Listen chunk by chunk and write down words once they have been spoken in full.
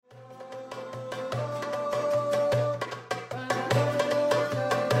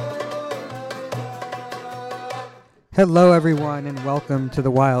Hello, everyone, and welcome to the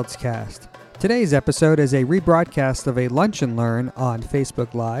Wildscast. Today's episode is a rebroadcast of a Lunch and Learn on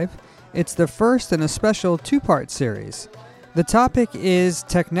Facebook Live. It's the first in a special two-part series. The topic is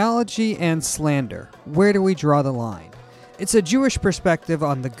technology and slander. Where do we draw the line? It's a Jewish perspective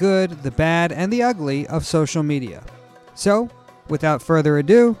on the good, the bad, and the ugly of social media. So, without further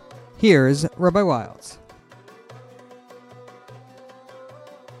ado, here's Rabbi Wilds.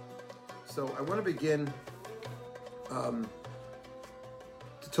 So I want to begin to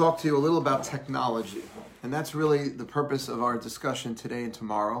talk to you a little about technology. And that's really the purpose of our discussion today and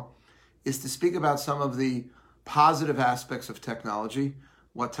tomorrow, is to speak about some of the positive aspects of technology,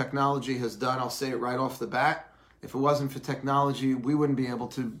 what technology has done. I'll say it right off the bat. If it wasn't for technology, we wouldn't be able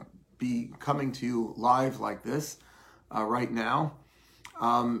to be coming to you live like this right now.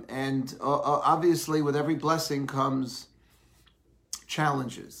 Obviously, with every blessing comes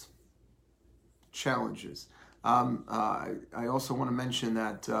challenges. I also want to mention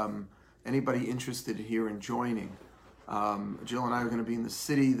that anybody interested here in joining, Jill and I are going to be in the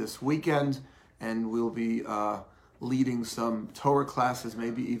city this weekend, and we'll be leading some Torah classes,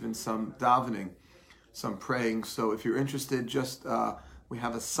 maybe even some davening, some praying. So if you're interested, just we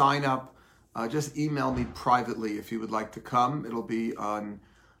have a sign up. Just email me privately if you would like to come. It'll be on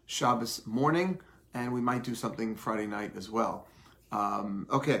Shabbos morning, and we might do something Friday night as well.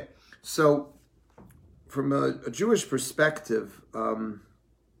 Okay, so from a Jewish perspective, I'd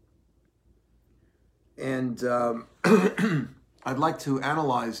like to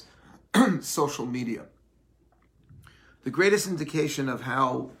analyze social media. The greatest indication of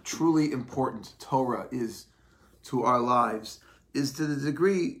how truly important Torah is to our lives is to the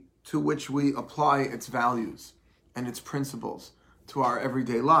degree to which we apply its values and its principles to our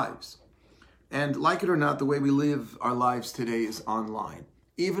everyday lives. And like it or not, the way we live our lives today is online.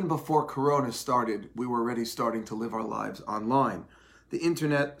 Even before Corona started, we were already starting to live our lives online. The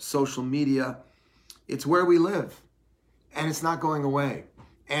internet, social media, it's where we live, and it's not going away.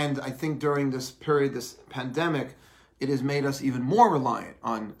 And I think during this period, this pandemic, it has made us even more reliant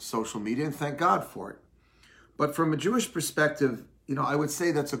on social media, and thank God for it. But from a Jewish perspective, I would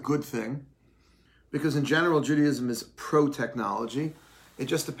say that's a good thing, because in general, Judaism is pro-technology. It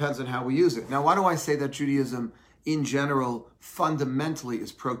just depends on how we use it. Now, why do I say that Judaism in general, fundamentally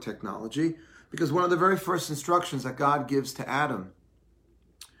is pro-technology? Because one of the very first instructions that God gives to Adam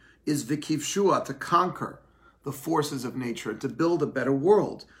is v'kivshua, to conquer the forces of nature, to build a better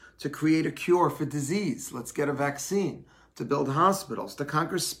world, to create a cure for disease. Let's get a vaccine, to build hospitals, to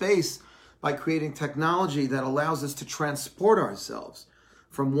conquer space by creating technology that allows us to transport ourselves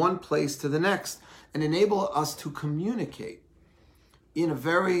from one place to the next and enable us to communicate in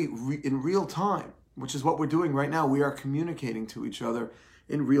real time, which is what we're doing right now. We are communicating to each other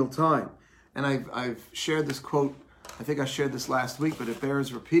in real time. And I've shared this quote, I think I shared this last week, but it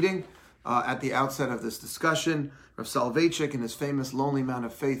bears repeating. At the outset of this discussion, Rav Soloveitchik in his famous Lonely Man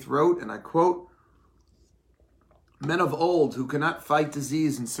of Faith wrote, and I quote, "Men of old who could not fight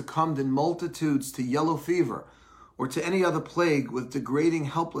disease and succumbed in multitudes to yellow fever or to any other plague with degrading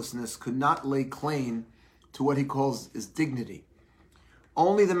helplessness could not lay claim to what he calls his dignity.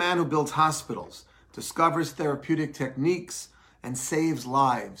 Only the man who builds hospitals, discovers therapeutic techniques, and saves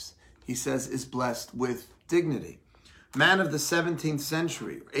lives," he says, "is blessed with dignity." Man of the 17th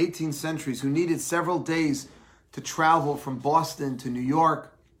century, 18th centuries, who needed several days to travel from Boston to New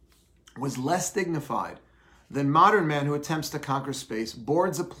York, was less dignified than modern man who attempts to conquer space,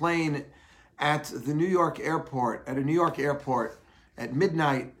 boards a plane at a New York airport at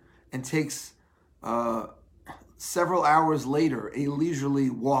midnight, and takes several hours later, a leisurely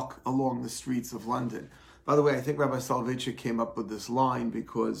walk along the streets of London. By the way, I think Rabbi Soloveitchik came up with this line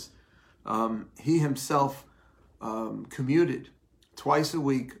because he himself commuted twice a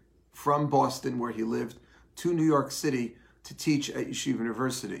week from Boston, where he lived, to New York City to teach at Yeshiva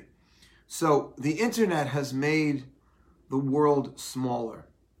University. So the internet has made the world smaller,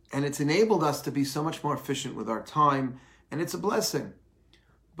 and it's enabled us to be so much more efficient with our time, and it's a blessing.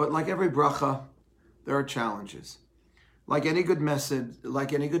 But like every bracha, there are challenges. Like any good medicine,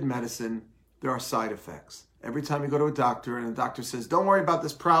 there are side effects. Every time you go to a doctor and the doctor says, "Don't worry about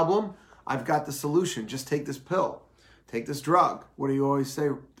this problem, I've got the solution. Just take this pill, take this drug." What do you always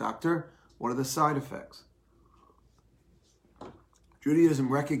say, "Doctor, what are the side effects?" Judaism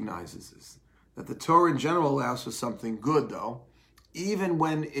recognizes this, that the Torah in general allows for something good, though, even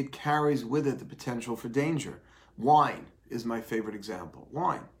when it carries with it the potential for danger. Wine is my favorite example.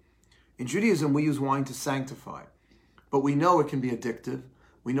 Wine. In Judaism, we use wine to sanctify, but we know it can be addictive.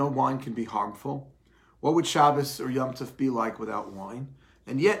 We know wine can be harmful. What would Shabbos or Yom Tov be like without wine?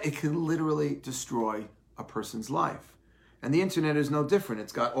 And yet it can literally destroy a person's life. And the internet is no different.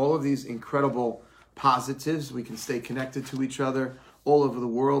 It's got all of these incredible positives. We can stay connected to each other all over the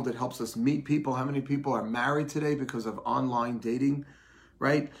world. It helps us meet people. How many people are married today because of online dating,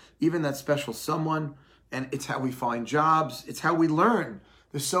 right? Even that special someone. And it's how we find jobs. It's how we learn.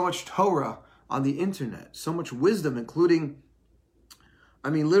 There's so much Torah on the internet, so much wisdom, including,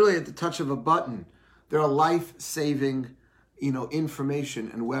 literally at the touch of a button. There are life-saving,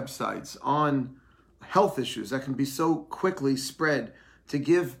 information and websites on health issues that can be so quickly spread to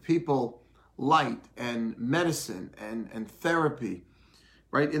give people light and medicine and therapy,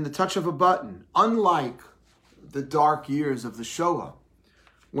 right? In the touch of a button. Unlike the dark years of the Shoah,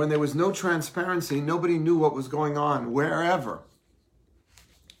 when there was no transparency, nobody knew what was going on wherever.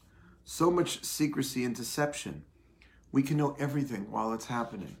 So much secrecy and deception. We can know everything while it's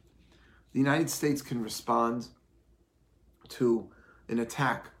happening. The United States can respond to an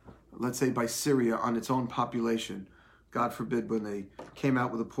attack, let's say by Syria, on its own population. God forbid when they came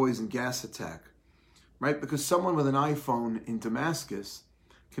out with a poison gas attack, right? Because someone with an iPhone in Damascus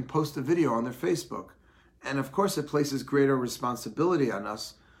can post a video on their Facebook. And of course it places greater responsibility on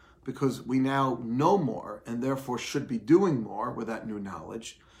us because we now know more and therefore should be doing more with that new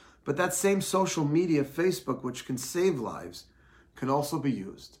knowledge. But that same social media, Facebook, which can save lives, can also be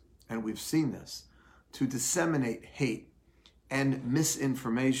used, and we've seen this, to disseminate hate and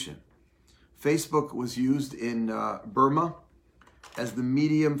misinformation. Facebook was used in Burma as the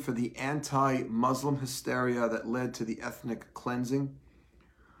medium for the anti-Muslim hysteria that led to the ethnic cleansing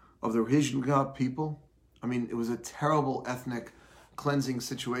of the Rohingya people. It was a terrible ethnic cleansing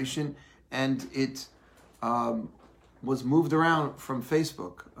situation, and it was moved around from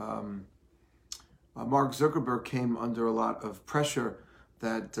Facebook. Mark Zuckerberg came under a lot of pressure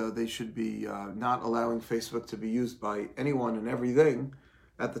that they should be not allowing Facebook to be used by anyone and everything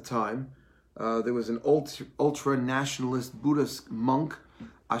at the time. There was an ultra-nationalist Buddhist monk,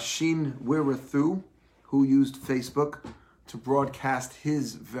 Ashin Wirathu, who used Facebook to broadcast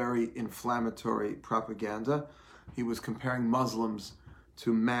his very inflammatory propaganda. He was comparing Muslims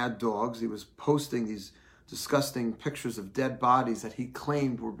to mad dogs. He was posting these disgusting pictures of dead bodies that he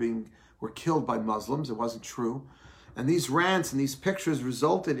claimed were killed by Muslims. It wasn't true. And these rants and these pictures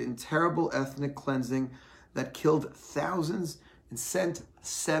resulted in terrible ethnic cleansing that killed thousands and sent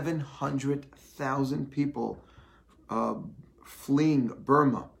 700,000 people fleeing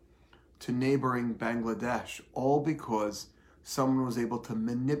Burma to neighboring Bangladesh, all because someone was able to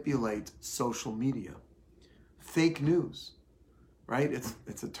manipulate social media. Fake news, right?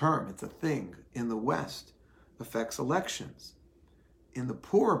 It's a term, it's a thing in the West, affects elections. In the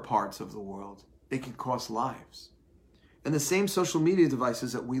poorer parts of the world, it can cost lives. And the same social media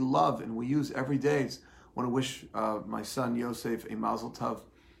devices that we love and we use every day. I want to wish my son Yosef a Mazel Tov.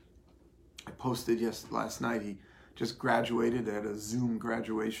 I posted last night, he just graduated at a Zoom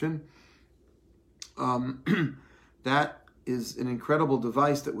graduation. That is an incredible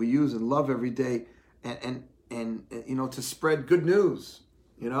device that we use and love every day, and to spread good news,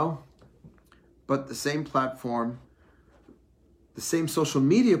 But the same platform, the same social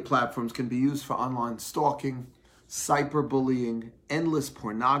media platforms can be used for online stalking, cyberbullying, endless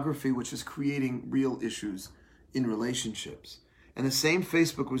pornography, which is creating real issues in relationships. And the same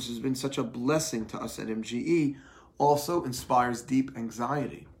Facebook, which has been such a blessing to us at MGE, also inspires deep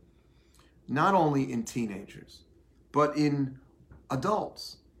anxiety, not only in teenagers, but in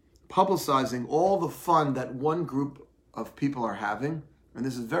adults, publicizing all the fun that one group of people are having, and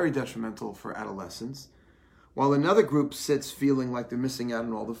this is very detrimental for adolescents, while another group sits feeling like they're missing out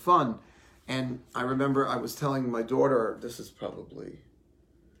on all the fun. And I remember I was telling my daughter, this is probably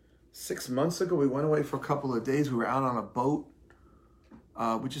 6 months ago, we went away for a couple of days. We were out on a boat.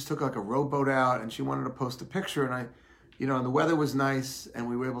 We just took like a rowboat out, and she wanted to post a picture. And and the weather was nice, and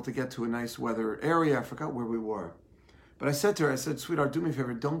we were able to get to a nice weather area. I forgot where we were. But I said to her, sweetheart, do me a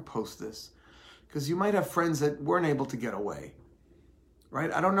favor, don't post this. Because you might have friends that weren't able to get away.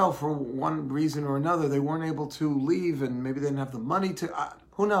 Right? I don't know, for one reason or another, they weren't able to leave, and maybe they didn't have the money to,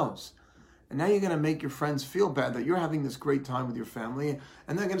 who knows? And now you're going to make your friends feel bad that you're having this great time with your family,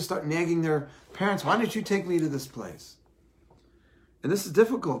 and they're going to start nagging their parents, why didn't you take me to this place? And this is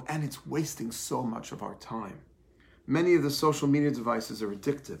difficult, and it's wasting so much of our time. Many of the social media devices are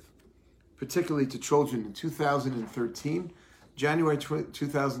addictive, particularly to children. In 2013, January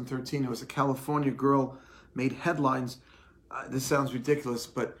 2013, there was a California girl made headlines. This sounds ridiculous,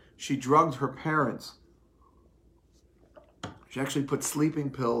 but she drugged her parents. She actually put sleeping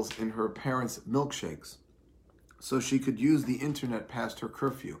pills in her parents' milkshakes so she could use the internet past her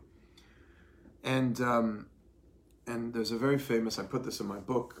curfew. And and there's a very famous, I put this in my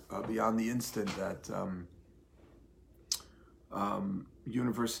book, Beyond the Instant, that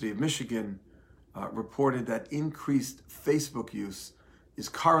University of Michigan reported that increased Facebook use is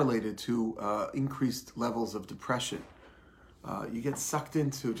correlated to increased levels of depression. You get sucked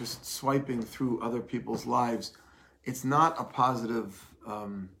into just swiping through other people's lives. It's not a positive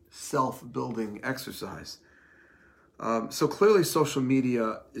self-building exercise. So clearly social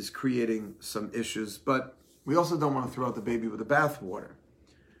media is creating some issues, but we also don't want to throw out the baby with the bathwater.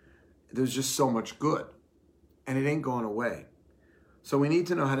 There's just so much good, and it ain't going away. So we need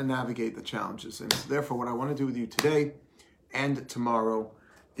to know how to navigate the challenges. And so therefore, what I want to do with you today and tomorrow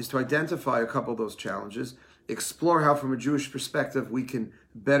is to identify a couple of those challenges, explore how from a Jewish perspective we can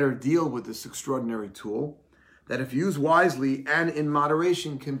better deal with this extraordinary tool that if used wisely and in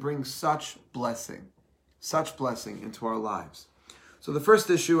moderation can bring such blessing into our lives. So the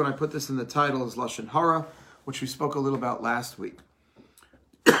first issue, and I put this in the title, is Lashon Hara, which we spoke a little about last week.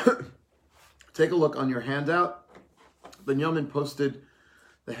 Take a look on your handout. Benjamin posted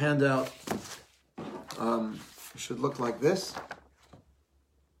the handout. Should look like this.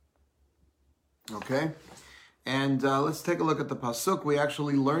 Okay? And let's take a look at the pasuk. We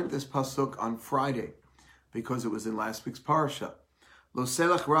actually learned this pasuk on Friday because it was in last week's parsha. Lo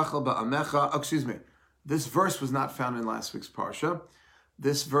selach rachel ba'amecha. Excuse me. This verse was not found in last week's parsha.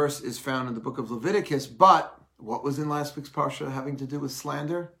 This verse is found in the book of Leviticus, but what was in last week's parsha having to do with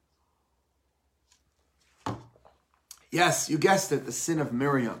slander? Yes, you guessed it, the sin of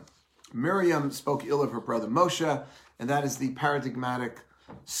Miriam. Miriam spoke ill of her brother Moshe, and that is the paradigmatic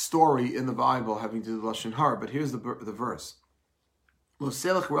story in the Bible having to do with Lashon Hara. But here's the verse. Lo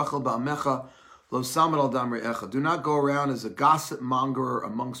selach rachel ba'amecha, lo samad al dam re'echa. Do not go around as a gossip mongerer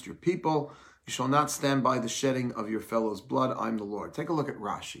amongst your people. You shall not stand by the shedding of your fellow's blood. I'm the Lord. Take a look at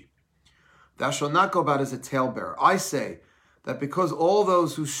Rashi. Thou shalt not go about as a talebearer. I say that because all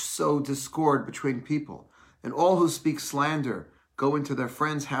those who sow discord between people and all who speak slander go into their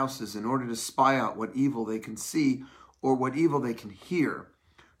friends' houses in order to spy out what evil they can see or what evil they can hear,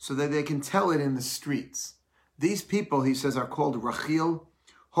 so that they can tell it in the streets. These people, he says, are called Rachil,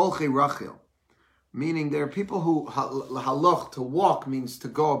 Holchei Rachil. Meaning there are people who, haloch, to walk means to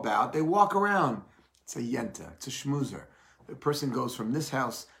go about. They walk around. It's a yenta, it's a shmoozer. The person goes from this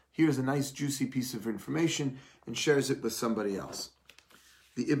house, here's a nice juicy piece of information, and shares it with somebody else.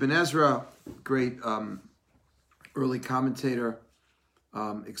 The Ibn Ezra, great early commentator,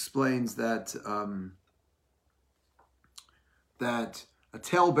 explains that that a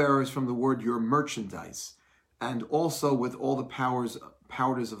talebearer is from the word your merchandise, and also with all the powders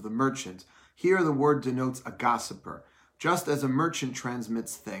of the merchant. Here the word denotes a gossiper. Just as a merchant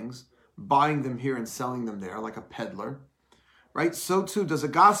transmits things, buying them here and selling them there, like a peddler, right? So too does a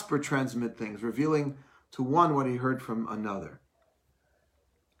gossiper transmit things, revealing to one what he heard from another.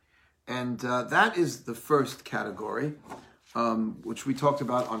 And that is the first category, which we talked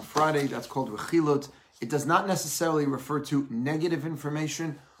about on Friday. That's called rechilut. It does not necessarily refer to negative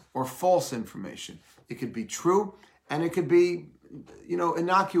information or false information. It could be true, and it could be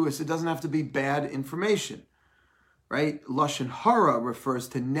innocuous. It doesn't have to be bad information, right? Lashon Hara refers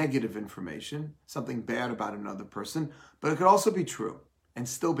to negative information, something bad about another person, but it could also be true and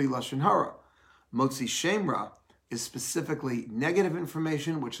still be Lashon Hara. Motzi Shemra is specifically negative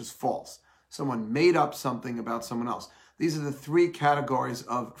information, which is false. Someone made up something about someone else. These are the three categories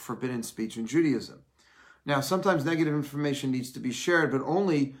of forbidden speech in Judaism. Now, sometimes negative information needs to be shared, but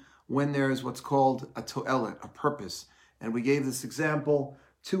only when there is what's called a to'elet, a purpose. And we gave this example,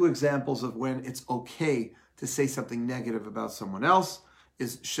 2 examples of when it's okay to say something negative about someone else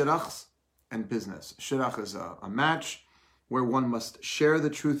is shirachs and business. Shirach is a match where one must share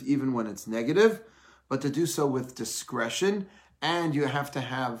the truth even when it's negative, but to do so with discretion, and you have to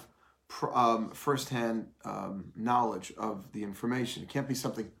have firsthand knowledge of the information. It can't be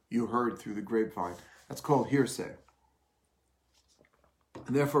something you heard through the grapevine. That's called hearsay.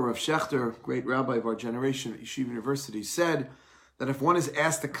 And therefore, Rav Shechter, great rabbi of our generation at Yeshiva University, said that if one is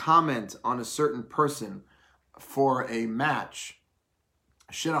asked to comment on a certain person for a match,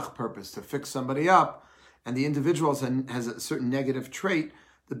 a shirach purpose, to fix somebody up, and the individual has a certain negative trait,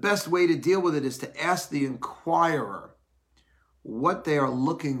 the best way to deal with it is to ask the inquirer what they are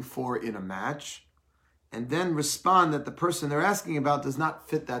looking for in a match, and then respond that the person they're asking about does not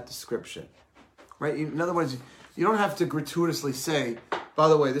fit that description. Right? In other words, you don't have to gratuitously say, by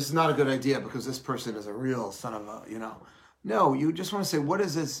the way, this is not a good idea because this person is a real son of a, No, you just want to say, what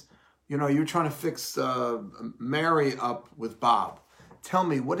is this? You're trying to fix Mary up with Bob. Tell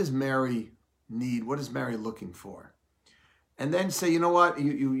me, what does Mary need? What is Mary looking for? And then say, you know what,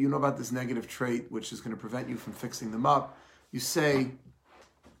 you know about this negative trait, which is going to prevent you from fixing them up. You say,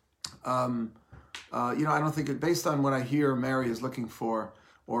 I don't think based on what I hear Mary is looking for,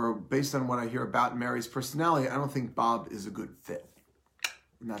 or based on what I hear about Mary's personality, I don't think Bob is a good fit.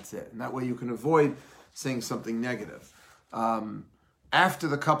 And that's it. And that way you can avoid saying something negative. After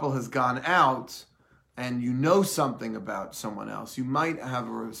the couple has gone out and you know something about someone else, you might have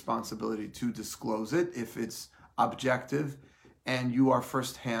a responsibility to disclose it if it's objective and you are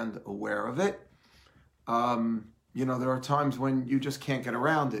firsthand aware of it. There are times when you just can't get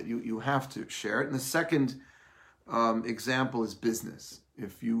around it. You have to share it. And the second example is business.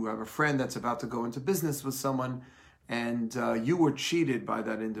 If you have a friend that's about to go into business with someone and you were cheated by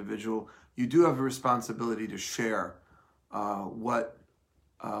that individual, you do have a responsibility to share what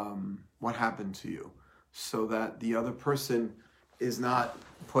happened to you, so that the other person is not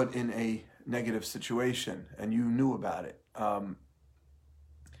put in a negative situation and you knew about it.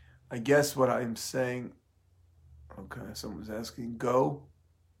 I guess what I'm saying, okay, someone was asking, go.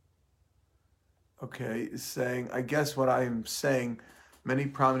 Okay, is saying, I guess what I am saying, many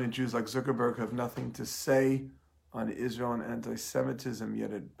prominent Jews like Zuckerberg have nothing to say on Israel and anti-Semitism,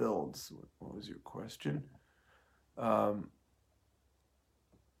 yet it builds. What was your question?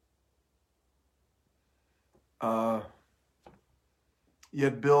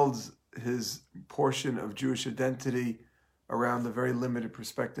 Yet builds his portion of Jewish identity around the very limited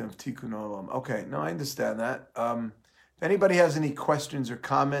perspective of Tikkun Olam. Okay, no, I understand that. If anybody has any questions or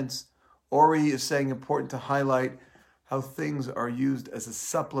comments, Ori is saying important to highlight how things are used as a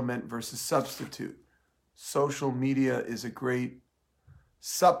supplement versus substitute. Social media is a great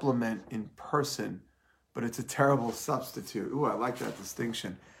supplement in person, but it's a terrible substitute. Ooh, I like that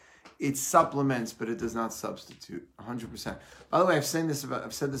distinction. It supplements, but it does not substitute. 100%. By the way, I've said this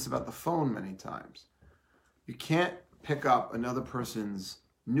about the phone many times. You can't pick up another person's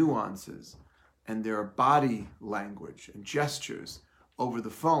nuances and their body language and gestures over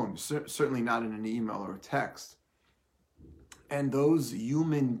the phone, certainly not in an email or a text. And those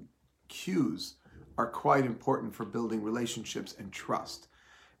human cues are quite important for building relationships and trust.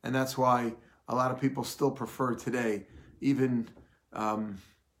 And that's why a lot of people still prefer today, even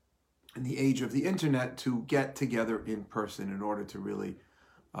in the age of the internet, to get together in person in order to really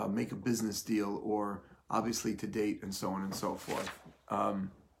make a business deal, or obviously to date, and so on and so forth.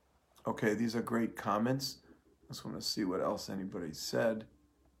 Okay, these are great comments. I just want to see what else anybody said.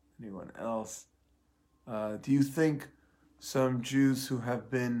 Anyone else? Do you think some Jews who have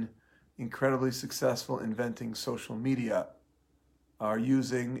been incredibly successful inventing social media are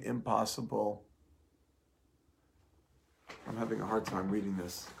using impossible... I'm having a hard time reading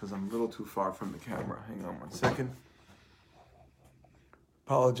this because I'm a little too far from the camera. Hang on one second.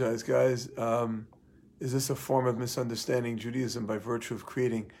 Apologize, guys. Is this a form of misunderstanding Judaism by virtue of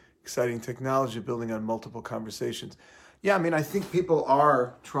creating exciting technology building on multiple conversations? Yeah, I mean, I think people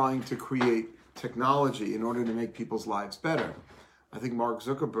are trying to create technology in order to make people's lives better. I think Mark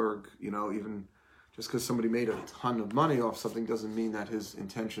Zuckerberg, even just because somebody made a ton of money off something doesn't mean that his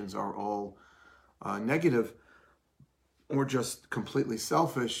intentions are all negative or just completely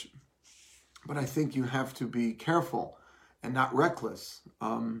selfish. But I think you have to be careful and not reckless.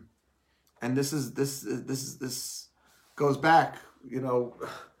 And this goes back,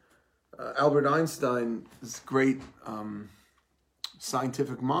 Albert Einstein's great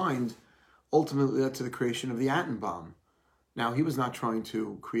scientific mind ultimately led to the creation of the atom bomb. Now, he was not trying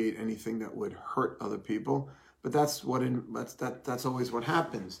to create anything that would hurt other people, but that's always what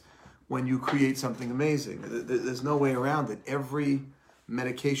happens when you create something amazing. There's no way around it. Every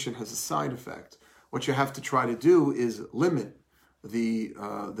medication has a side effect. What you have to try to do is limit the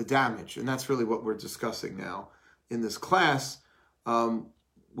damage, and that's really what we're discussing now in this class.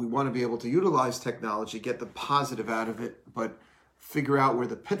 We want to be able to utilize technology, get the positive out of it, but figure out where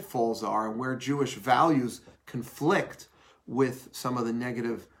the pitfalls are and where Jewish values conflict with some of the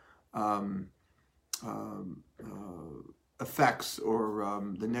negative effects or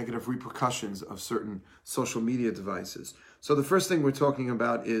the negative repercussions of certain social media devices. So the first thing we're talking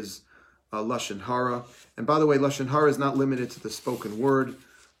about is Lashon Hara. And by the way, Lashon Hara is not limited to the spoken word.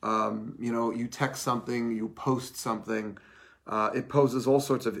 You text something, you post something. It poses all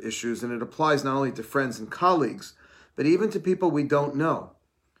sorts of issues, and it applies not only to friends and colleagues, but even to people we don't know.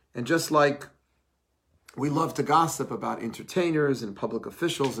 And just like we love to gossip about entertainers and public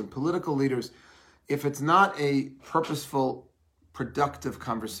officials and political leaders, if it's not a purposeful, productive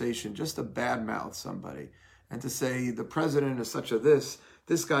conversation, just to badmouth somebody and to say the president is such a this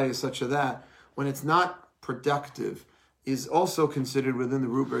guy is such a that, when it's not productive, is also considered within the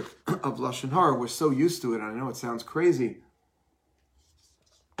rubric of Lashon Hara. We're so used to it, and I know it sounds crazy,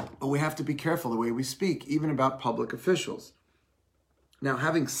 But we have to be careful the way we speak, even about public officials. Now,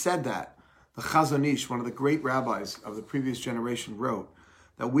 having said that, the Chazon Ish, one of the great rabbis of the previous generation, wrote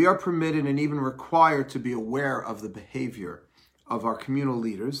that we are permitted and even required to be aware of the behavior of our communal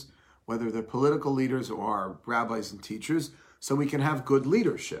leaders, whether they're political leaders or our rabbis and teachers, so we can have good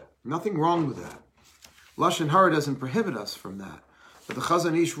leadership. Nothing wrong with that. Lashon Hara doesn't prohibit us from that. But the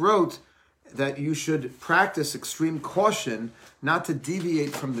Chazon Ish wrote that you should practice extreme caution not to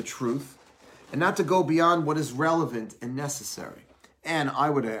deviate from the truth and not to go beyond what is relevant and necessary. And I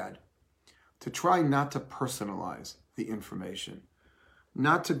would add, to try not to personalize the information.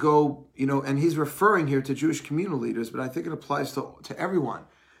 Not to go, and he's referring here to Jewish communal leaders, but I think it applies to everyone.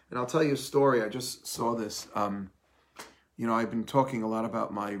 And I'll tell you a story. I just saw this. I've been talking a lot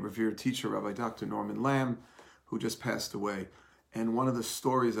about my revered teacher, Rabbi Dr. Norman Lamb, who just passed away. And one of the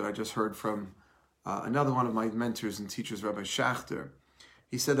stories that I just heard from another one of my mentors and teachers, Rabbi Schachter,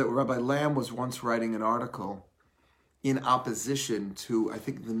 he said that Rabbi Lamb was once writing an article in opposition to, I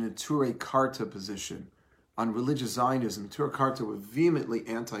think, the Neturei Karta position on religious Zionism. Neturei Karta were vehemently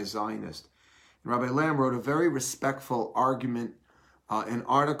anti-Zionist. And Rabbi Lamb wrote a very respectful argument, an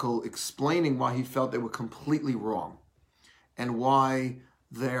article explaining why he felt they were completely wrong and why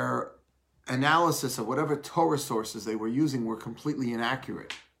their analysis of whatever Torah sources they were using were completely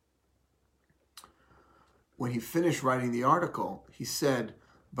inaccurate. When he finished writing the article, he said,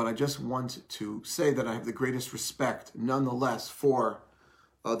 but I just want to say that I have the greatest respect, nonetheless, for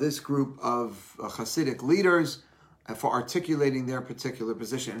this group of Hasidic leaders and for articulating their particular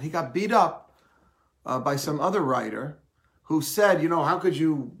position. And he got beat up by some other writer who said, how could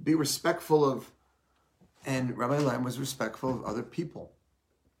you be respectful of... And Rabbi Lamb was respectful of other people.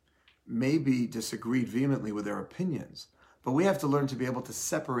 Maybe disagreed vehemently with their opinions, but we have to learn to be able to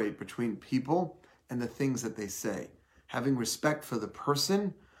separate between people and the things that they say, having respect for the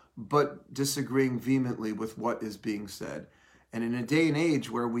person, but disagreeing vehemently with what is being said. And in a day and age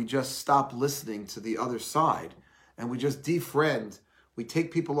where we just stop listening to the other side and we just defriend, we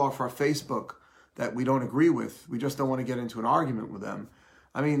take people off our Facebook that we don't agree with, we just don't want to get into an argument with them.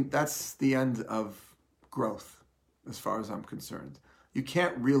 I mean, that's the end of growth, as far as I'm concerned. You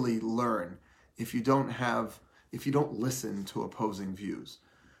can't really learn if you don't listen to opposing views.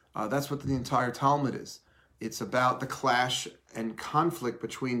 That's what the entire Talmud is. It's about the clash and conflict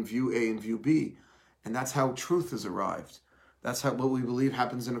between view A and view B. And that's how truth is arrived. That's what we believe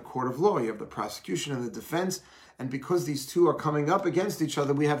happens in a court of law. You have the prosecution and the defense. And because these two are coming up against each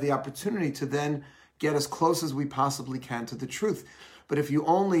other, we have the opportunity to then get as close as we possibly can to the truth. But if you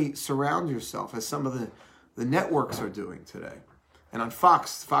only surround yourself, as some of the networks are doing today, and on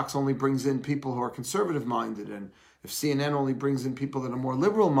Fox only brings in people who are conservative-minded, and if CNN only brings in people that are more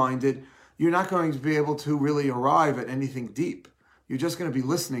liberal-minded, you're not going to be able to really arrive at anything deep. You're just going to be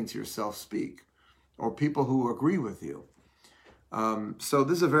listening to yourself speak, or people who agree with you. So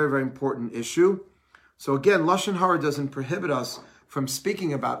this is a very, very important issue. So again, Lashon Hara doesn't prohibit us from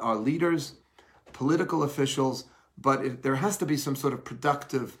speaking about our leaders, political officials, but there has to be some sort of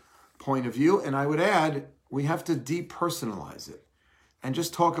productive point of view. And I would add, we have to depersonalize it and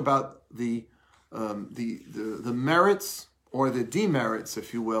just talk about the merits or the demerits,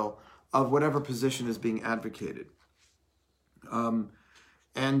 if you will, of whatever position is being advocated.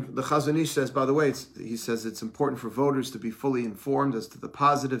 And the Chazon Ish says, by the way, he says it's important for voters to be fully informed as to the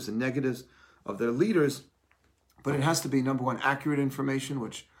positives and negatives of their leaders, but it has to be, number one, accurate information,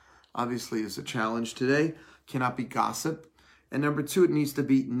 which obviously is a challenge today, cannot be gossip. And number two, it needs to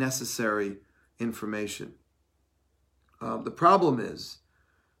be necessary information. The problem is,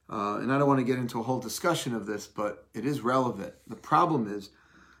 and I don't want to get into a whole discussion of this, but it is relevant. The problem is,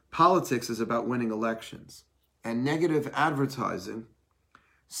 politics is about winning elections, and negative advertising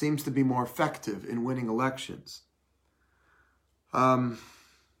seems to be more effective in winning elections.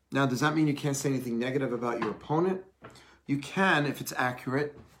 Now, does that mean you can't say anything negative about your opponent? You can if it's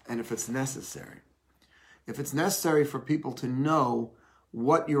accurate and if it's necessary. If it's necessary for people to know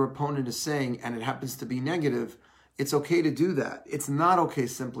what your opponent is saying and it happens to be negative, it's okay to do that. It's not okay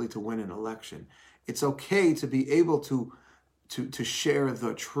simply to win an election. It's okay to be able to share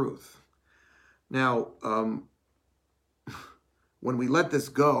the truth. Now, when we let this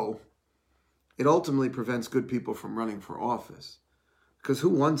go, it ultimately prevents good people from running for office. Because who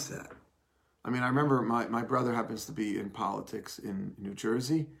wants that? I mean, I remember my brother happens to be in politics in New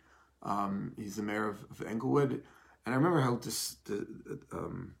Jersey. He's the mayor of Englewood. And I remember how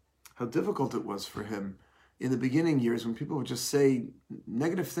difficult it was for him in the beginning years when people would just say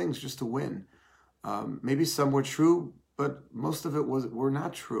negative things just to win. Maybe some were true, but most of it were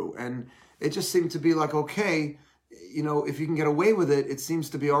not true. And it just seemed to be like, okay, if you can get away with it, it seems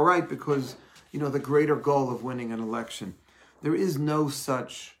to be all right because, the greater goal of winning an election. There is no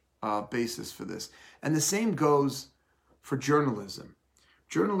such basis for this. And the same goes for journalism.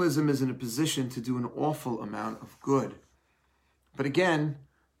 Journalism is in a position to do an awful amount of good. But again,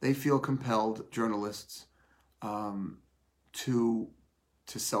 they feel compelled, journalists, to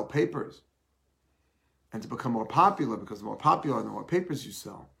sell papers and to become more popular, because the more popular, the more papers you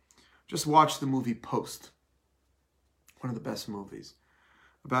sell. Just watch the movie Post, one of the best movies,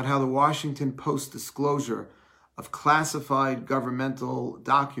 about how the Washington Post disclosure of classified governmental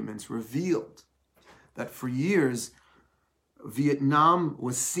documents revealed that for years, Vietnam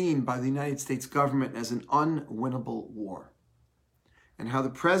was seen by the United States government as an unwinnable war. And how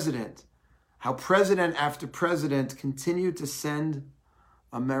president after president continued to send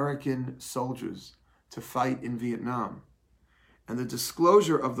American soldiers to fight in Vietnam. And the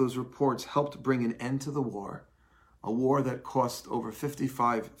disclosure of those reports helped bring an end to the war, a war that cost over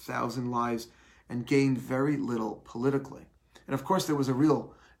 55,000 lives and gained very little politically. And of course, there was a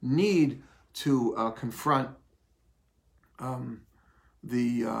real need to confront the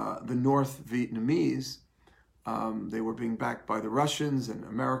North Vietnamese. They were being backed by the Russians, and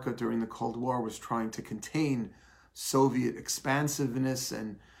America during the Cold War was trying to contain Soviet expansiveness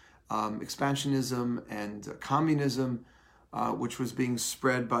and expansionism and communism, which was being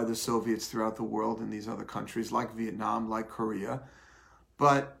spread by the Soviets throughout the world in these other countries like Vietnam, like Korea.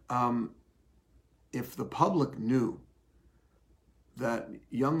 But if the public knew that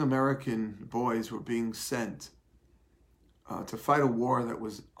young American boys were being sent to fight a war that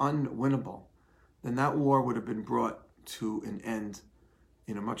was unwinnable, then that war would have been brought to an end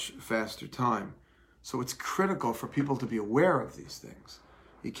in a much faster time. So it's critical for people to be aware of these things.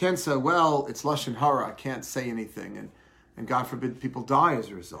 You can't say, well, it's Lashon Hara, I can't say anything, and God forbid people die as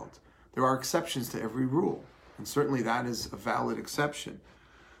a result. There are exceptions to every rule, and certainly that is a valid exception.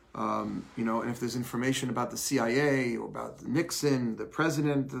 And if there's information about the CIA or about Nixon, the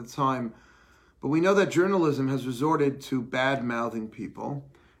president at the time, but we know that journalism has resorted to bad-mouthing people,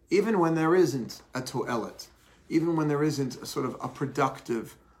 even when there isn't a to'elet, even when there isn't a sort of a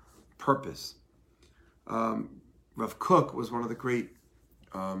productive purpose. Rav Kook was one of the great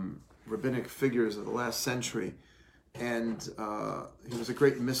rabbinic figures of the last century, and he was a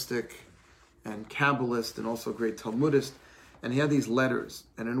great mystic and Kabbalist and also a great Talmudist, and he had these letters.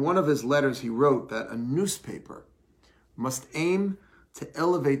 And in one of his letters, he wrote that a newspaper must aim to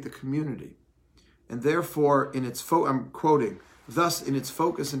elevate the community. And therefore, I'm quoting, thus, in its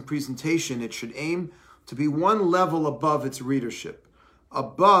focus and presentation, it should aim to be one level above its readership,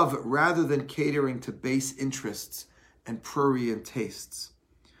 above rather than catering to base interests and prurient tastes,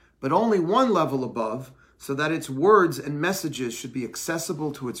 but only one level above, so that its words and messages should be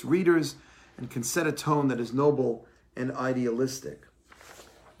accessible to its readers and can set a tone that is noble and idealistic.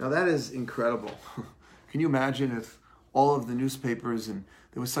 Now that is incredible. Can you imagine if all of the newspapers, and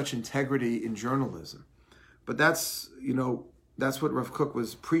there was such integrity in journalism? But that's what Rav Kook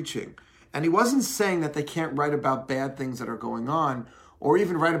was preaching. And he wasn't saying that they can't write about bad things that are going on, or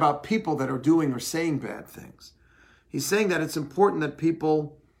even write about people that are doing or saying bad things. He's saying that it's important that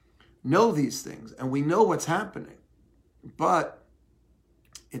people know these things, and we know what's happening. But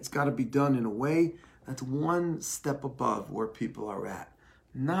it's got to be done in a way that's one step above where people are at,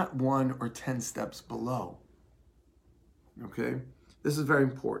 not 1 or 10 steps below. Okay? This is very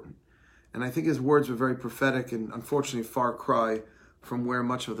important. And I think his words were very prophetic and unfortunately far cry from where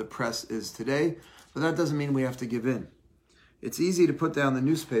much of the press is today. But that doesn't mean we have to give in. It's easy to put down the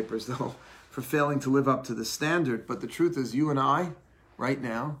newspapers, though, for failing to live up to the standard. But the truth is, you and I, right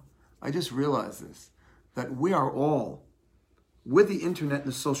now, I just realized this, that we are all, with the internet and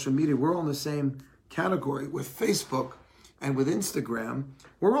the social media, we're all in the same category. With Facebook and with Instagram,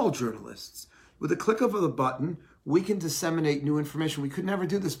 we're all journalists. With a click of a button, we can disseminate new information. We could never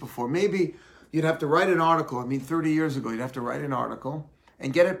do this before. Maybe you'd have to write an article. 30 years ago, you'd have to write an article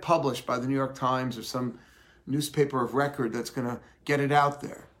and get it published by the New York Times or some newspaper of record that's going to get it out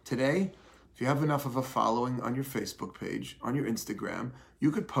there. Today, if you have enough of a following on your Facebook page, on your Instagram,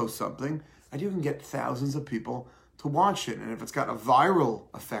 you could post something and you can get thousands of people to watch it. And if it's got a viral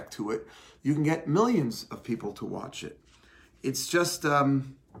effect to it, you can get millions of people to watch it. It's just,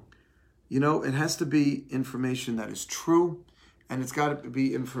 it has to be information that is true, and it's got to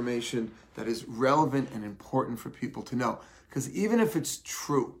be information that is relevant and important for people to know. Because even if it's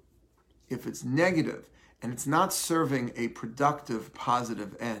true, if it's negative, and it's not serving a productive,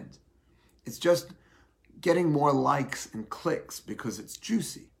 positive end, it's just getting more likes and clicks because it's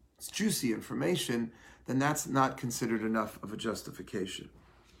juicy information, then that's not considered enough of a justification.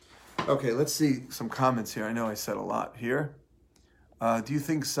 Okay, let's see some comments here. I know I said a lot here. Do you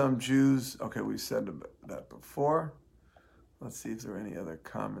think some Jews... Okay, we said that before. Let's see if there are any other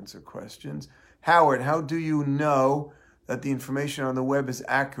comments or questions. Howard, how do you know that the information on the web is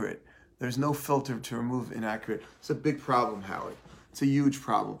accurate? There's no filter to remove inaccurate. It's a big problem, Howard. It's a huge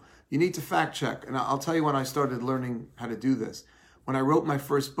problem. You need to fact check. And I'll tell you when I started learning how to do this. When I wrote my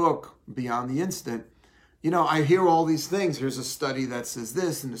first book, Beyond the Instant, I hear all these things. Here's a study that says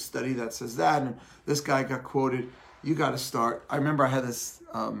this and a study that says that. And this guy got quoted. You got to start. I remember I had this,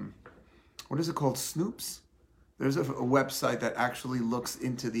 what is it called? Snoops? There's a website that actually looks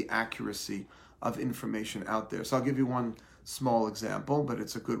into the accuracy of information out there. So I'll give you one small example, but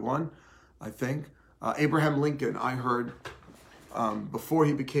it's a good one, I think. Abraham Lincoln, I heard, before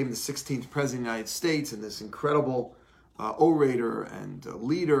he became the 16th president of the United States and this incredible orator and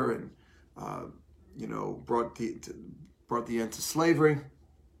leader and, brought the end to slavery.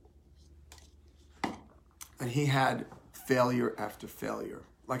 And he had failure after failure,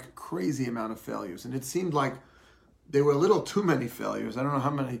 like a crazy amount of failures. And it seemed like there were a little too many failures. I don't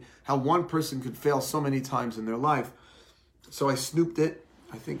know how one person could fail so many times in their life. So I snooped it.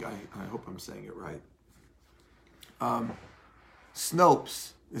 I think, I hope I'm saying it right.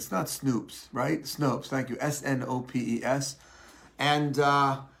 Snopes. It's not Snoops, right? Snopes, thank you. Snopes.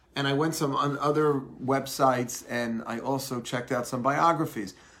 And I went on other websites, and I also checked out some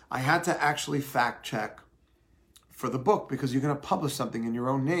biographies. I had to actually fact check for the book because you're going to publish something in your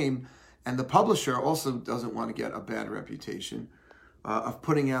own name. And the publisher also doesn't want to get a bad reputation of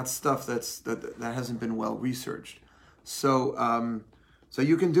putting out stuff that hasn't been well researched. So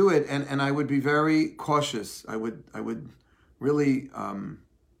you can do it, and I would be very cautious. I would really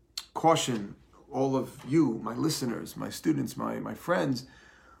caution all of you, my listeners, my students, my friends,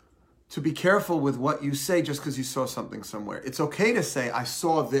 to be careful with what you say just because you saw something somewhere. It's okay to say, I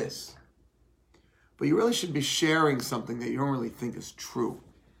saw this, but you really should be sharing something that you don't really think is true.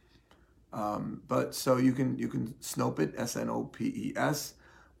 But so you can Snope it, Snopes,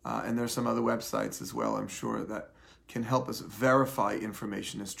 and there's some other websites as well, I'm sure, that can help us verify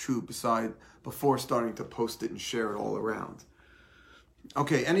information as true before starting to post it and share it all around.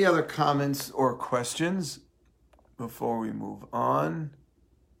 Okay, any other comments or questions before we move on?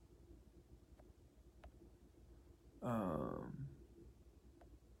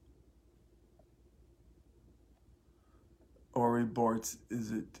 Ori Bortz,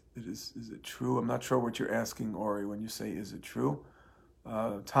 is it true? I'm not sure what you're asking, Ori, when you say, is it true?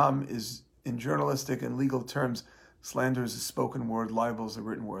 Tom, is in journalistic and legal terms, slander is a spoken word, libel is a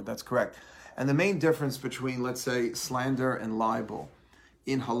written word. That's correct. And the main difference between, let's say, slander and libel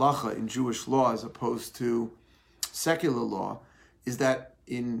in halacha, in Jewish law, as opposed to secular law, is that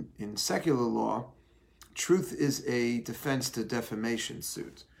in secular law, truth is a defense to defamation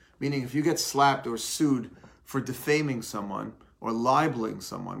suit. Meaning if you get slapped or sued for defaming someone or libeling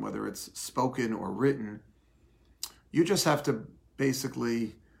someone, whether it's spoken or written, you just have to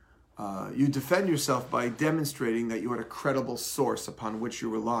basically, you defend yourself by demonstrating that you had a credible source upon which you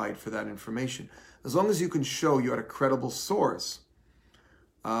relied for that information. As long as you can show you had a credible source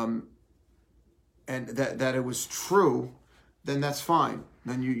and that it was true, then that's fine.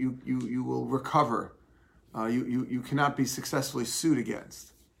 Then you will recover. You cannot be successfully sued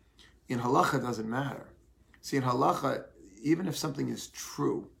against. In halacha, it doesn't matter. See, in halacha, even if something is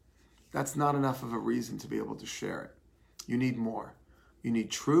true, that's not enough of a reason to be able to share it. You need more. You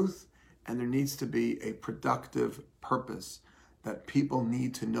need truth, and there needs to be a productive purpose that people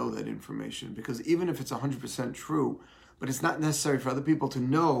need to know that information. Because even if it's 100% true, but it's not necessary for other people to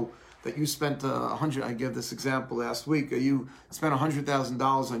know that you spent I gave this example last week, you spent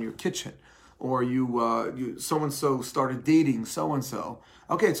 $100,000 on your kitchen, or you so-and-so started dating so-and-so.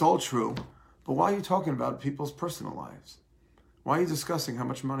 Okay, it's all true. But why are you talking about people's personal lives? Why are you discussing how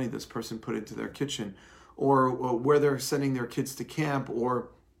much money this person put into their kitchen, or where they're sending their kids to camp, or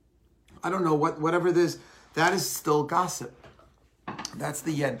I don't know, whatever it is? That is still gossip. That's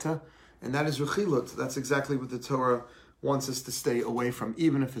the yenta, and that is rechilut. That's exactly what the Torah wants us to stay away from,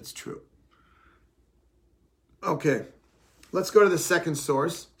 even if it's true. Okay, let's go to the second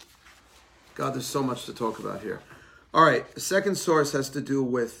source. God, there's so much to talk about here. All right, the second source has to do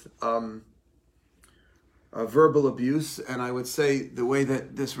with verbal abuse, and I would say the way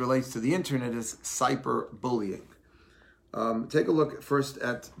that this relates to the internet is cyberbullying. Take a look first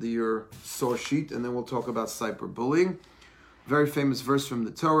at your source sheet, and then we'll talk about cyberbullying. Very famous verse from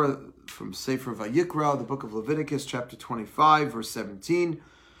the Torah, from Sefer Vayikra, the book of Leviticus, chapter 25, verse 17.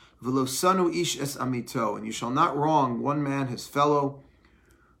 V'lo sanu ish es amito, and you shall not wrong one man his fellow.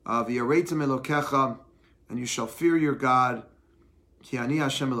 V'yareitem elokecha, and you shall fear your God. Ki ani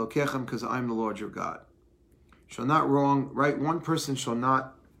Hashem Elokechem, because I'm the Lord your God. Shall not wrong, right? One person shall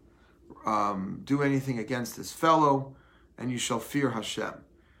not do anything against his fellow, and you shall fear Hashem.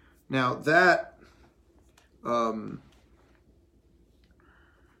 Now that I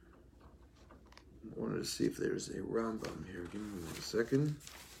wanted to see if there's a Rambam here. Give me 1 second.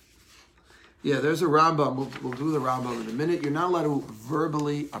 Yeah, there's a Rambam. We'll do the Rambam in a minute. You're not allowed to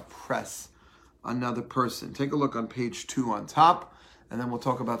verbally oppress another person. Take a look on page 2 on top, and then we'll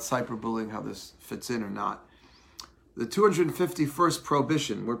talk about cyberbullying, how this fits in or not. The 251st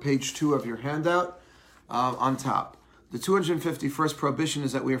prohibition, we're page 2 of your handout on top. The 251st prohibition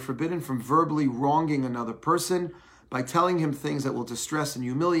is that we are forbidden from verbally wronging another person by telling him things that will distress and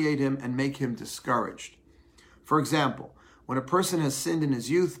humiliate him and make him discouraged. For example, when a person has sinned in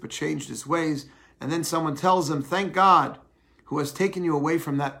his youth but changed his ways, and then someone tells him, "Thank God, who has taken you away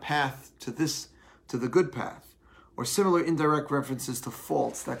from that path to the good path," or similar indirect references to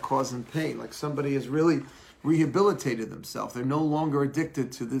faults that cause him pain, like somebody has really rehabilitated themselves. They're no longer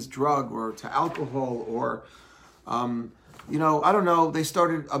addicted to this drug or to alcohol, or, I don't know, they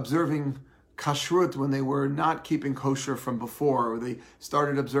started observing kashrut when they were not keeping kosher from before, or they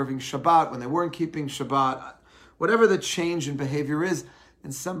started observing Shabbat when they weren't keeping Shabbat. Whatever the change in behavior is,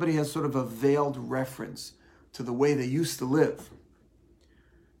 and somebody has sort of a veiled reference to the way they used to live.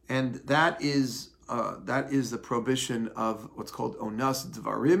 And that is the prohibition of what's called onas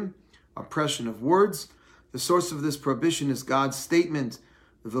dvarim, oppression of words. The source of this prohibition is God's statement,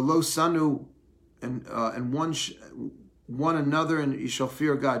 "V'lo sanu," and one another, and you shall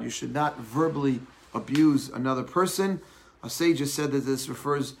fear God. You should not verbally abuse another person. A sage has said that this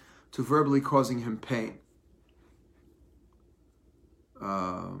refers to verbally causing him pain.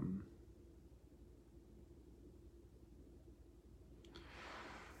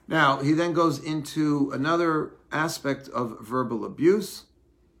 Now, he then goes into another aspect of verbal abuse,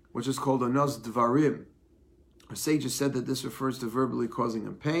 which is called onos dvarim. A sage has said that this refers to verbally causing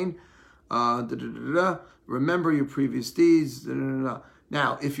him pain. Remember your previous deeds.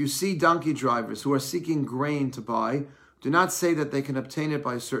 Now, if you see donkey drivers who are seeking grain to buy, do not say that they can obtain it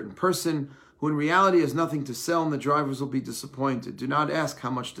by a certain person, who in reality has nothing to sell, and the drivers will be disappointed. Do not ask, how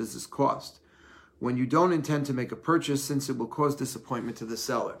much does this cost, when you don't intend to make a purchase, since it will cause disappointment to the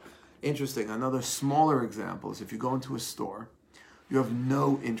seller. Interesting. Another smaller example is if you go into a store, you have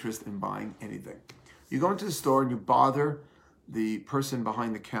no interest in buying anything. You go into the store and you bother the person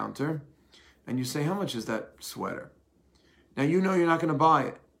behind the counter and you say, "How much is that sweater?" Now you know you're not going to buy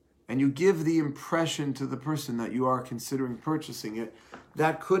it, and you give the impression to the person that you are considering purchasing it.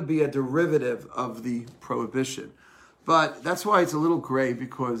 That could be a derivative of the prohibition. But that's why it's a little gray,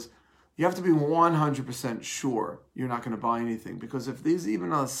 because you have to be 100% sure you're not going to buy anything. Because if there's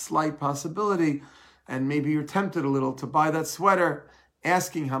even a slight possibility, and maybe you're tempted a little to buy that sweater,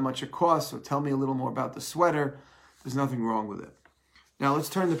 asking how much it costs, or tell me a little more about the sweater, there's nothing wrong with it. Now let's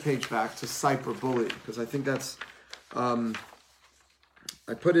turn the page back to cyberbullying, because I think that's, I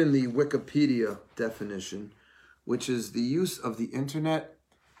put in the Wikipedia definition, which is the use of the internet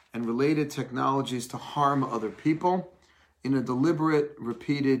and related technologies to harm other people in a deliberate,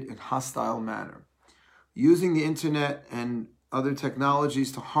 repeated, and hostile manner. Using the internet and other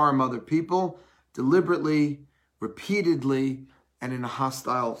technologies to harm other people deliberately, repeatedly, and in a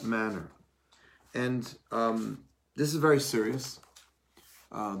hostile manner. And this is very serious.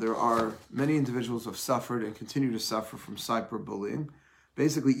 There are many individuals who have suffered and continue to suffer from cyberbullying.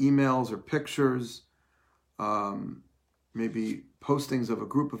 Basically emails or pictures, maybe postings of a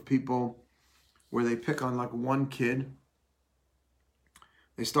group of people where they pick on like one kid.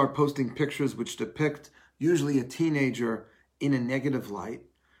 They start posting pictures which depict usually a teenager in a negative light.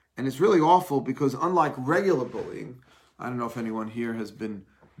 And it's really awful, because unlike regular bullying, I don't know if anyone here has been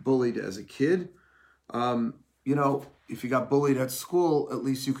bullied as a kid. If you got bullied at school, at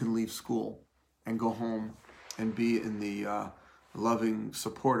least you can leave school and go home and be in the loving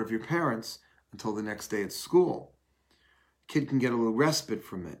support of your parents until the next day at school. Kid can get a little respite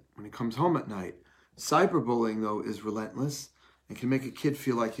from it when he comes home at night. Cyberbullying, though, is relentless and can make a kid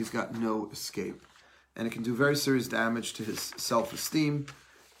feel like he's got no escape. And it can do very serious damage to his self-esteem,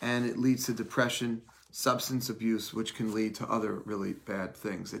 and it leads to depression, substance abuse, which can lead to other really bad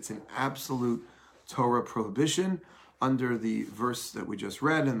things. It's an absolute Torah prohibition under the verse that we just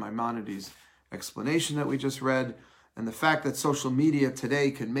read and Maimonides' explanation that we just read. And the fact that social media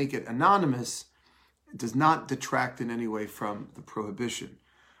today can make it anonymous does not detract in any way from the prohibition.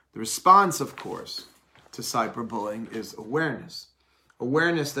 The response, of course, to cyberbullying is awareness.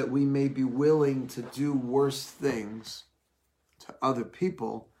 Awareness that we may be willing to do worse things to other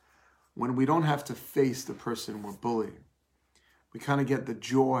people when we don't have to face the person we're bullying. we kind of get the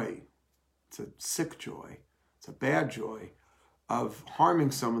joy. It's a sick joy. It's a bad joy of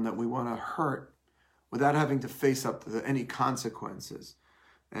harming someone that we want to hurt without having to face up to any consequences.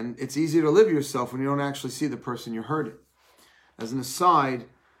 And it's easier to live yourself when you don't actually see the person you're hurting. As an aside,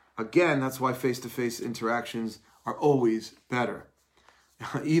 again, that's why face-to-face interactions are always better.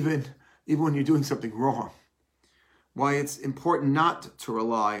 Even when you're doing something wrong. Why it's important not to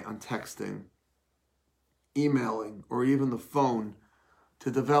rely on texting, emailing, or even the phone to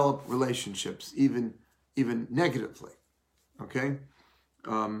develop relationships, even negatively. Okay?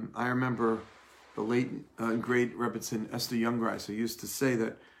 I remember the late and great Rebbetzin Esther Youngreis, who used to say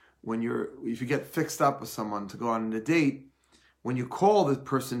that if you get fixed up with someone to go on a date, when you call the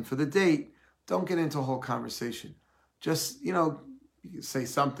person for the date, don't get into a whole conversation. Just, you say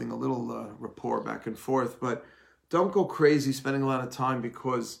something, a little rapport back and forth, but don't go crazy spending a lot of time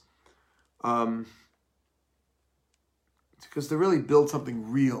because to really build something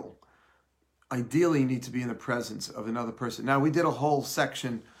real, ideally you need to be in the presence of another person. Now, we did a whole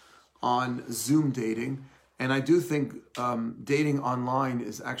section on Zoom dating, and I do think dating online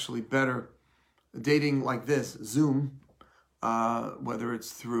is actually better. Dating like this, Zoom, whether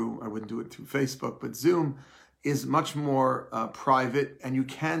it's through, I wouldn't do it through Facebook, but Zoom is much more private, and you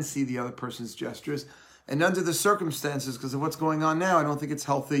can see the other person's gestures. And under the circumstances, because of what's going on now, I don't think it's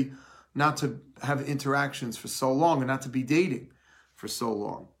healthy not to have interactions for so long and not to be dating for so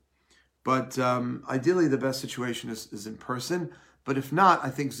long. But ideally, the best situation is in person. But if not,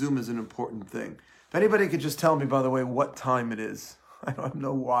 I think Zoom is an important thing. If anybody could just tell me, by the way, what time it is. I don't have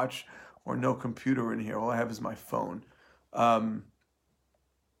no watch or no computer in here. All I have is my phone. Let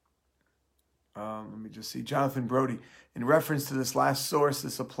me just see. Jonathan Brody, in reference to this last source,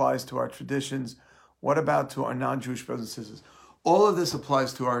 this applies to our traditions. What about to our non-Jewish brothers and sisters? All of this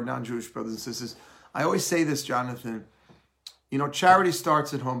applies to our non-Jewish brothers and sisters. I always say this, Jonathan. Charity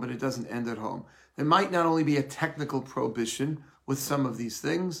starts at home, but it doesn't end at home. There might not only be a technical prohibition with some of these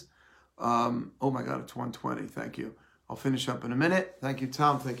things. Oh my God, it's 1:20. Thank you. I'll finish up in a minute. Thank you,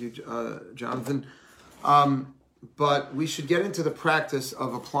 Tom. Thank you, Jonathan. But we should get into the practice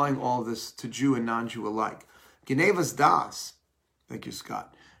of applying all of this to Jew and non-Jew alike. Genevas das. Thank you,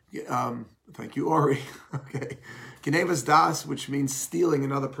 Scott. Thank you, Ori. Okay. Genevas das, which means stealing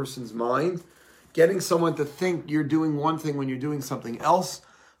another person's mind. Getting someone to think you're doing one thing when you're doing something else.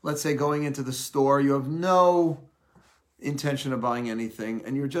 Let's say going into the store, you have no intention of buying anything,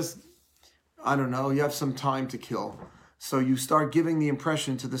 and you're just, you have some time to kill. So you start giving the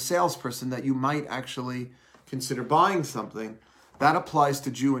impression to the salesperson that you might actually consider buying something. That applies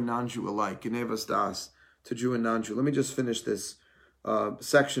to Jew and non-Jew alike. Genevas das, to Jew and non-Jew. Let me just finish this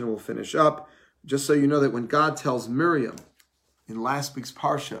section. We'll finish up. Just so you know that when God tells Miriam in last week's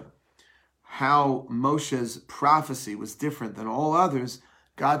Parsha how Moshe's prophecy was different than all others,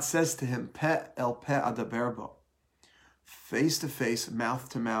 God says to him, Pe el pe adaberbo. Face to face, mouth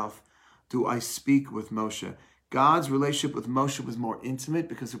to mouth, do I speak with Moshe. God's relationship with Moshe was more intimate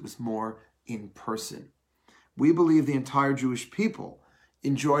because it was more in person. We believe the entire Jewish people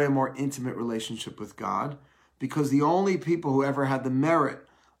enjoy a more intimate relationship with God because the only people who ever had the merit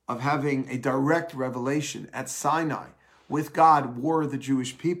of having a direct revelation at Sinai with God were the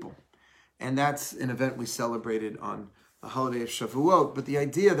Jewish people. And that's an event we celebrated on the holiday of Shavuot. But the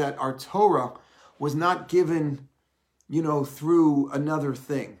idea that our Torah was not given, through another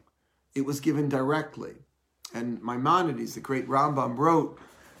thing. It was given directly. And Maimonides, the great Rambam, wrote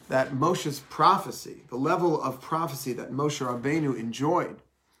that Moshe's prophecy, the level of prophecy that Moshe Rabbeinu enjoyed,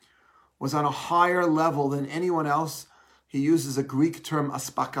 was on a higher level than anyone else. He uses a Greek term,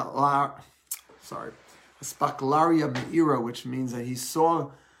 aspaklaria meira, which means that he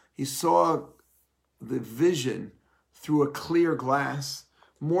saw the vision through a clear glass,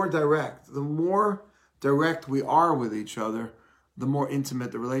 more direct. The more direct we are with each other, the more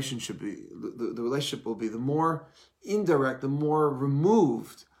intimate the relationship will be. The more indirect, the more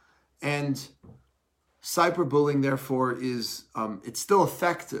removed. And cyberbullying, therefore, is it's still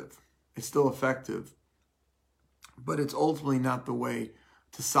effective. It's still effective. But it's ultimately not the way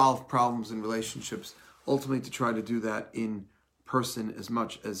to solve problems in relationships. Ultimately, to try to do that in person as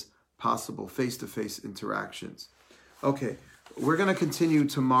much as possible, face-to-face interactions. Okay, we're going to continue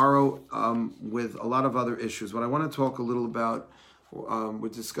tomorrow with a lot of other issues. What I want to talk a little about, we're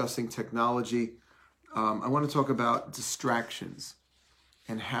discussing technology. I want to talk about distractions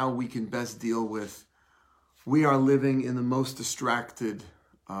and how we can best deal with. We are living in the most distracted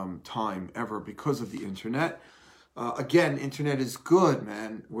time ever because of the internet. Again, internet is good,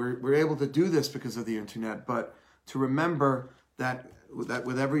 man. We're able to do this because of the internet, but to remember that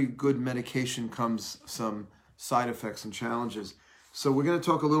with every good medication comes some side effects and challenges. So we're going to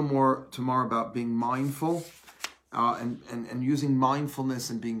talk a little more tomorrow about being mindful and using mindfulness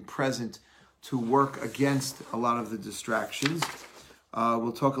and being present to work against a lot of the distractions.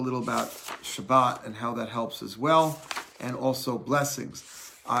 We'll talk a little about Shabbat and how that helps as well, and also blessings.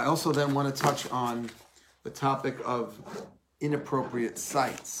 I also then want to touch on the topic of inappropriate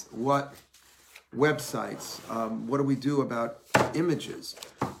sites. What websites, what do we do about images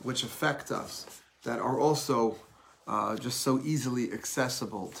which affect us that are also just so easily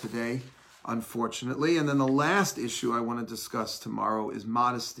accessible today, unfortunately. And then the last issue I want to discuss tomorrow is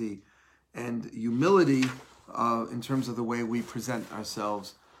modesty and humility in terms of the way we present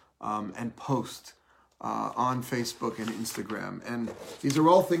ourselves and post on Facebook and Instagram. And these are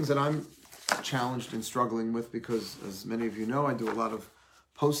all things that I'm challenged and struggling with because, as many of you know, I do a lot of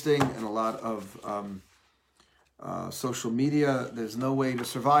posting and a lot of social media. There's no way to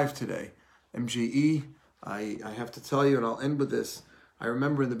survive today. MGE, I have to tell you, and I'll end with this. I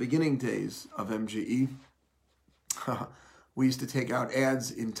remember in the beginning days of MGE, we used to take out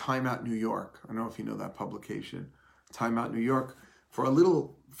ads in Time Out New York. I don't know if you know that publication. Time Out New York. For a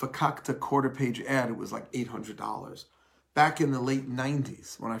little fakakta quarter-page ad, it was like $800. Back in the late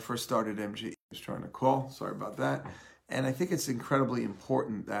 90s, when I first started MGE, I was trying to call. Sorry about that. And I think it's incredibly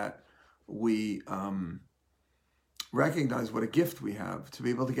important that we recognize what a gift we have to be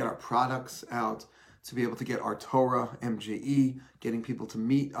able to get our products out, to be able to get our Torah, MGE, getting people to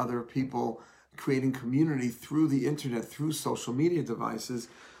meet other people, creating community through the internet, through social media devices.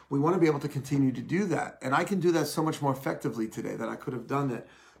 We want to be able to continue to do that. And I can do that so much more effectively today than I could have done that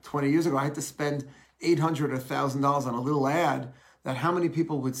 20 years ago. I had to spend $800 or $1,000 on a little ad that how many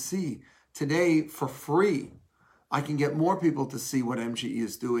people would see. Today, for free, I can get more people to see what MGE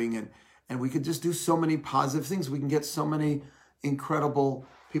is doing, and we could just do so many positive things. We can get so many incredible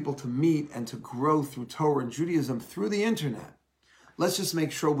people to meet and to grow through Torah and Judaism through the internet. Let's just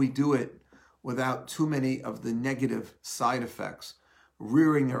make sure we do it without too many of the negative side effects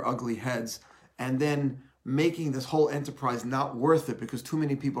rearing their ugly heads and then making this whole enterprise not worth it because too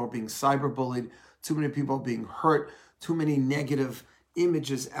many people are being cyberbullied, too many people are being hurt, too many negative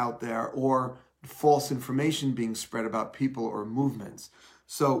images out there, or false information being spread about people or movements.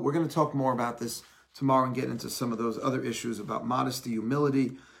 So we're going to talk more about this tomorrow and get into some of those other issues about modesty,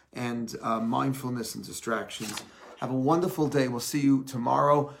 humility, and mindfulness and distractions. Have a wonderful day. We'll see you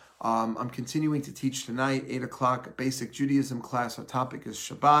tomorrow. I'm continuing to teach tonight, 8 o'clock, a basic Judaism class. Our topic is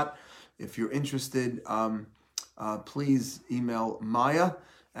Shabbat. If you're interested, please email Maya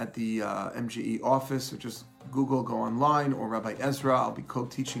at the MGE office, or just Google, go online, or Rabbi Ezra. I'll be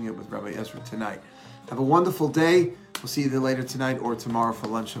co-teaching it with Rabbi Ezra tonight. Have a wonderful day. We'll see you either later tonight or tomorrow for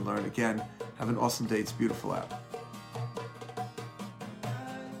Lunch and Learn again. Have an awesome day. It's beautiful out.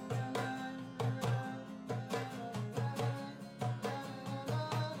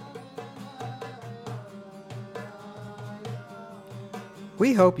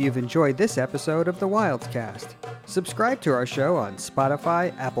 We hope you've enjoyed this episode of the Wildscast. Subscribe to our show on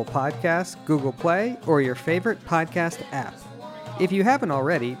Spotify, Apple Podcasts, Google Play, or your favorite podcast app. If you haven't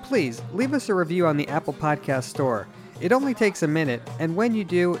already, please leave us a review on the Apple Podcast Store. It only takes a minute, and when you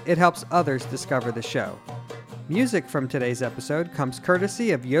do, it helps others discover the show. Music from today's episode comes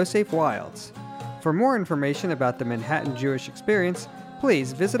courtesy of Yosef Wilds. For more information about the Manhattan Jewish Experience,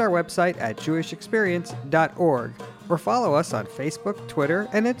 please visit our website at jewishexperience.org or follow us on Facebook, Twitter,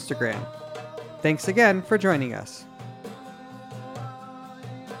 and Instagram. Thanks again for joining us.